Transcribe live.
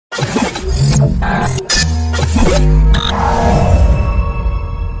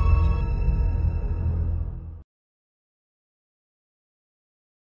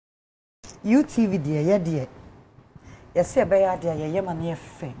UTV dear. Yes, a bear dear, Yaman ye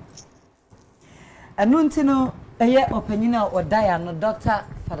fame. And Nuntino, a year opinion or Diana, Dr.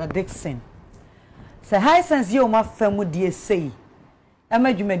 Father Dixon. Say, high sense you, my firm would dear say.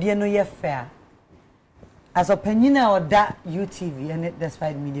 Imagine me dear no ye fair. As opinion or that UTV and it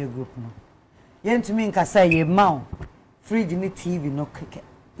despite media group no. Yen to me can say ye mount, free the TV no cricket.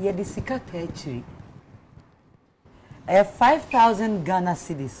 Ye the secret tree. I have 5,000 Ghana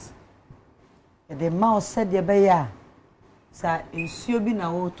cedis. The mouse said ye bear. Sir, insuo be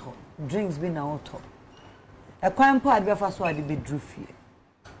na auto, drinks be na auto. A crime part be first why the be drew fear.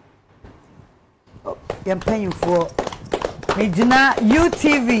 Oh, you're paying for Mijina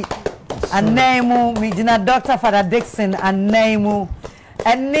UTV and name Mijina Dr. Father Dixon and name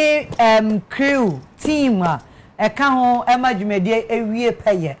any crew team a can imagine a we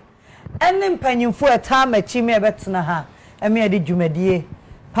pay. And paying for a time a chimney betna ha, and me a jumedie.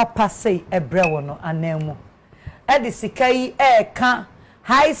 Papa say a brewono anemo. Edisikai can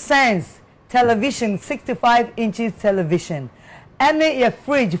high sense television 65 inches television. Any a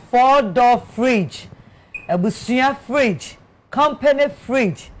fridge 4-door fridge. A busia fridge. Company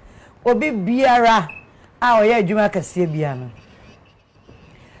fridge. Obi biara. Our ya jumaka sebiano.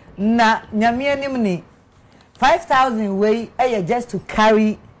 Na nyamia nimni 5,000 way just to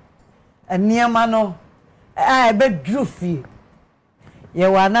carry a near mano. I bet drew fee. You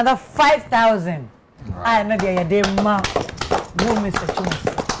were another 5,000. I know they are the ma. No, Mr.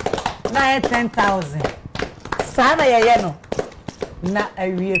 Twumasi. Now 10,000. Sana ya no. Na a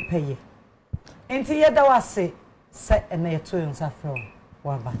real pay. Into ye da was say set and they two in saffron.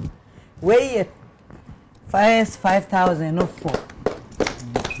 Waba. Weigh it 5,000 no 4.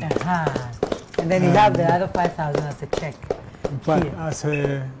 And then you have the other 5,000 as a check. But as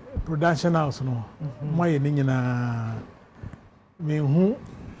a production house, no. My nina. Me who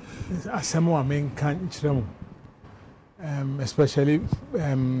asemo men can chiremo especially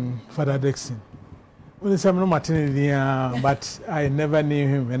Father Dixon. Only some no maternity but I never knew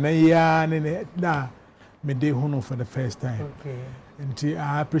him and I me day huno for the first time. Okay. And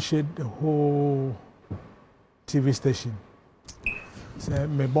I appreciate the whole TV station. So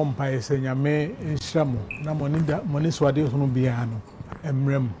me bompa say nyame enhramo na money swade huno bia no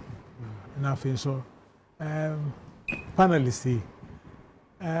emrem na fe so panelists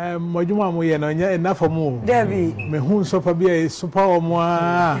Mojuma mo ye no enough for more. Debbie. Me who so be a super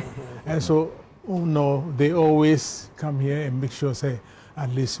more. And so no, they always come here and make sure say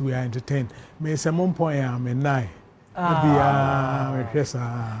at least we are entertained. Me say one point am a nine.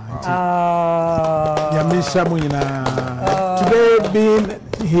 Today being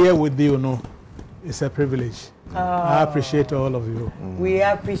here with you, no, it's a privilege. I appreciate all of you. We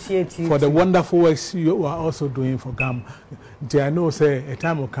appreciate you for the wonderful works you are also doing for GAM. I know, say, a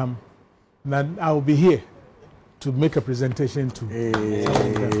time will come that I will be here to make a presentation to.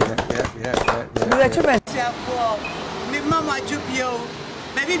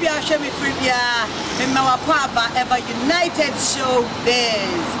 Baby, I show me free in my papa ever United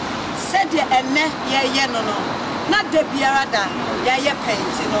Showbiz. Said ya no not the biarada ya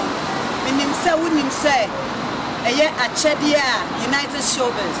paint, you know. Minim say wouldn't say a chedia United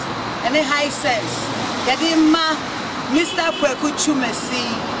Showbiz and a high sense. Yadima Mr. Kwaku Twumasi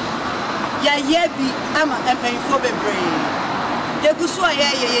ya yebi ama empayfo bebre. Yaguswa ya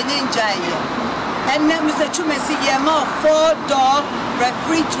ninja. And then Mr. Twumasi ya more 4-door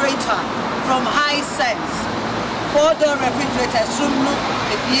refrigerator from High Sense. 4-door refrigerator. Sumno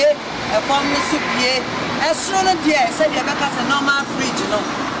a beer, a formula soup beer. As soon as you said you have a normal fridge, no.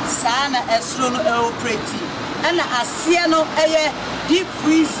 Sana as soon as pretty. And a Siano a deep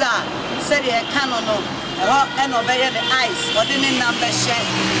freezer said you can't no. And obey the ice or the number share.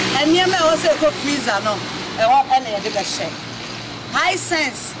 And you may also go freezer no. Or any other share. High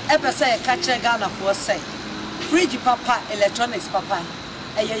Sense ever say catcher Ghana for say. Fridge papa, electronics papa.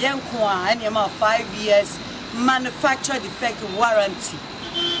 A young kwa and your 5 years manufacturer defect warranty.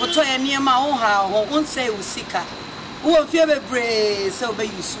 What I near my own house won't say usika. Who will fear brave so be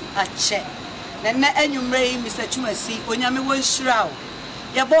you a check. Then and you may Mr. Twumasi when you will shroud.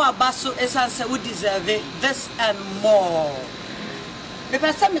 Your boy Basso essence would deserve it, this and more.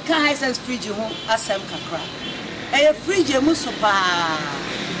 Because some High Sense fridge home as some crack. A fridge musupa.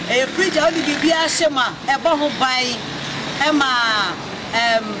 A fridge out the Bibia Shema, a boho by Emma,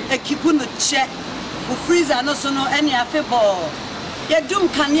 a kipuno check, who freezer no so no any affable. Yet doom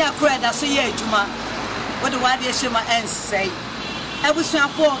can ya credit as a year, Juma. What do I Shema and say?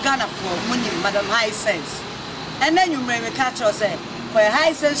 Ebusuafo Ghana for money, Madam High Sense. And then you may catch us for a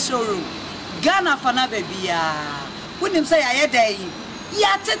High Sense showroom. Ghana for na baby. Wouldn't him say I day?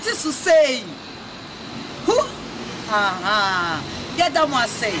 Yeah, tetis to say. Who? Yet that was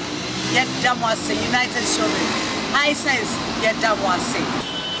say. Yet that was say. United Showbiz. High Sense. Yet that was say.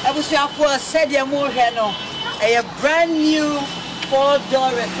 Ebusuafo said you more here no. A brand new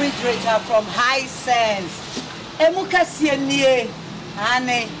 4-door refrigerator from High Sense. Emuka sienie.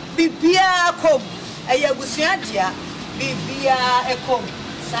 Ane bibia kom eyabusuadia bibia ekom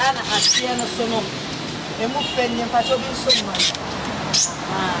sana asia no so no emu fenye pacho bi so ma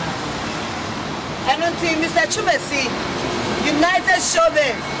enunti Mr. Twumasi United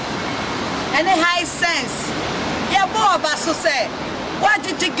Showbiz any High Sense ya bo ba so say what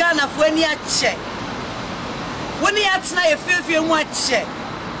did Ghana for any ache woni atna ye fefie mu ache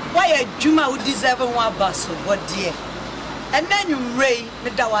why adwuma wo deserve one baso what dear. And then you ray the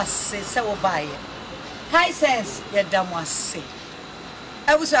dawase say wo buy High Sense ye damwase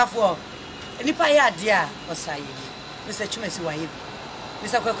ebusafo enipa ya dia osaye Mr. Twumasi waye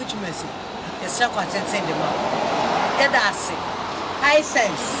Mr. Kwaku Twumasi yes sha kwatenten dem ye da ase High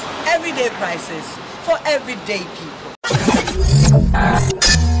Sense everyday prices for everyday people.